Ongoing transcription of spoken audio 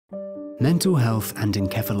Mental health and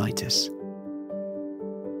encephalitis.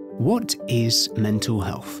 What is mental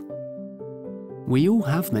health? We all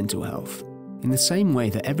have mental health, in the same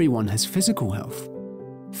way that everyone has physical health.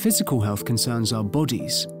 Physical health concerns our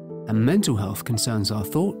bodies, and mental health concerns our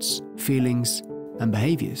thoughts, feelings, and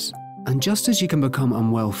behaviours. And just as you can become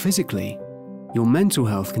unwell physically, your mental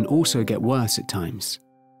health can also get worse at times.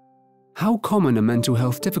 How common are mental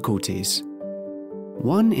health difficulties?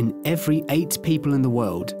 1 in every 8 people in the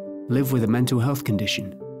world live with a mental health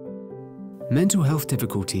condition. Mental health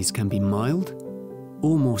difficulties can be mild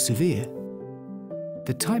or more severe.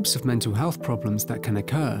 The types of mental health problems that can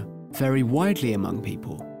occur vary widely among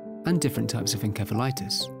people, and different types of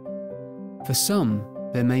encephalitis. For some,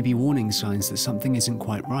 there may be warning signs that something isn't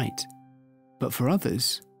quite right, but for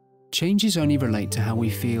others, changes only relate to how we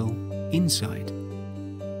feel inside.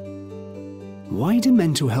 Why do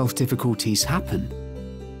mental health difficulties happen?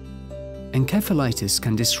 Encephalitis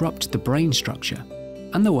can disrupt the brain structure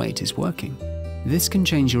and the way it is working. This can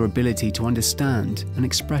change your ability to understand and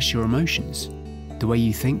express your emotions, the way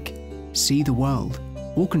you think, see the world,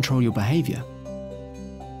 or control your behavior.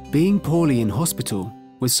 Being poorly in hospital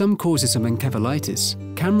with some causes of encephalitis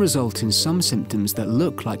can result in some symptoms that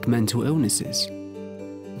look like mental illnesses.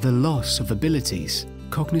 The loss of abilities,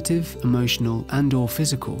 cognitive, emotional, and/or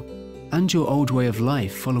physical, and your old way of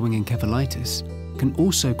life following encephalitis can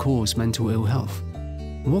also cause mental ill health.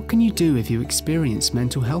 What can you do if you experience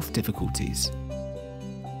mental health difficulties?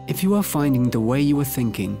 If you are finding the way you are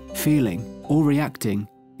thinking, feeling, or reacting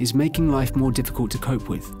is making life more difficult to cope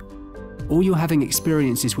with, or you're having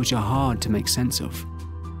experiences which are hard to make sense of,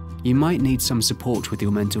 you might need some support with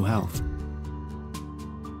your mental health.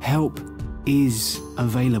 Help is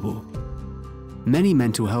available. Many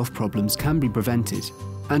mental health problems can be prevented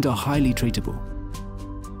and are highly treatable.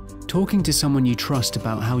 Talking to someone you trust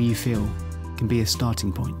about how you feel can be a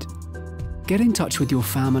starting point. Get in touch with your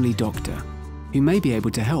family doctor, who may be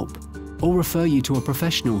able to help, or refer you to a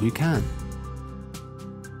professional who can.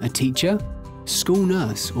 A teacher, school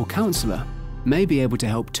nurse, or counsellor may be able to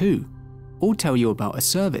help too, or tell you about a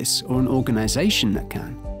service or an organisation that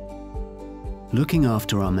can. Looking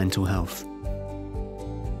after our mental health.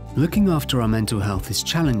 Looking after our mental health is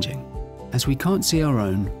challenging, as we can't see our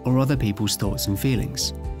own or other people's thoughts and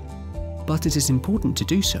feelings. But it is important to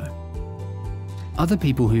do so. Other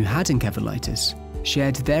people who had encephalitis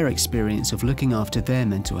shared their experience of looking after their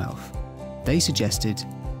mental health. They suggested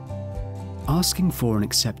asking for and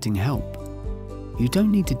accepting help. You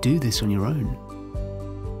don't need to do this on your own.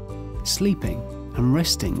 Sleeping and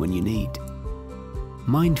resting when you need.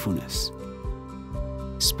 Mindfulness.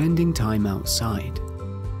 Spending time outside.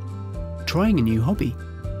 Trying a new hobby.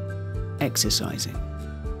 Exercising.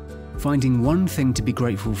 Finding one thing to be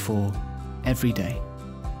grateful for every day.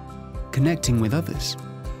 Connecting with others.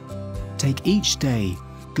 Take each day,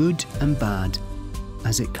 good and bad,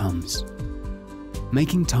 as it comes.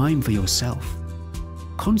 Making time for yourself.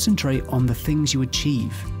 Concentrate on the things you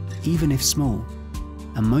achieve, even if small.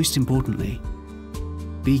 And most importantly,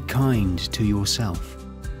 be kind to yourself.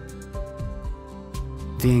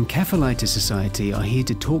 The Encephalitis Society are here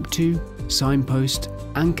to talk to, signpost,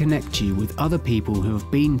 and connect you with other people who have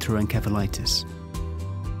been through encephalitis.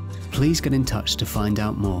 Please get in touch to find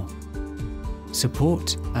out more.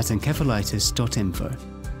 support@encephalitis.info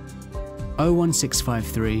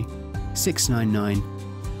 01653 699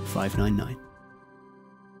 599.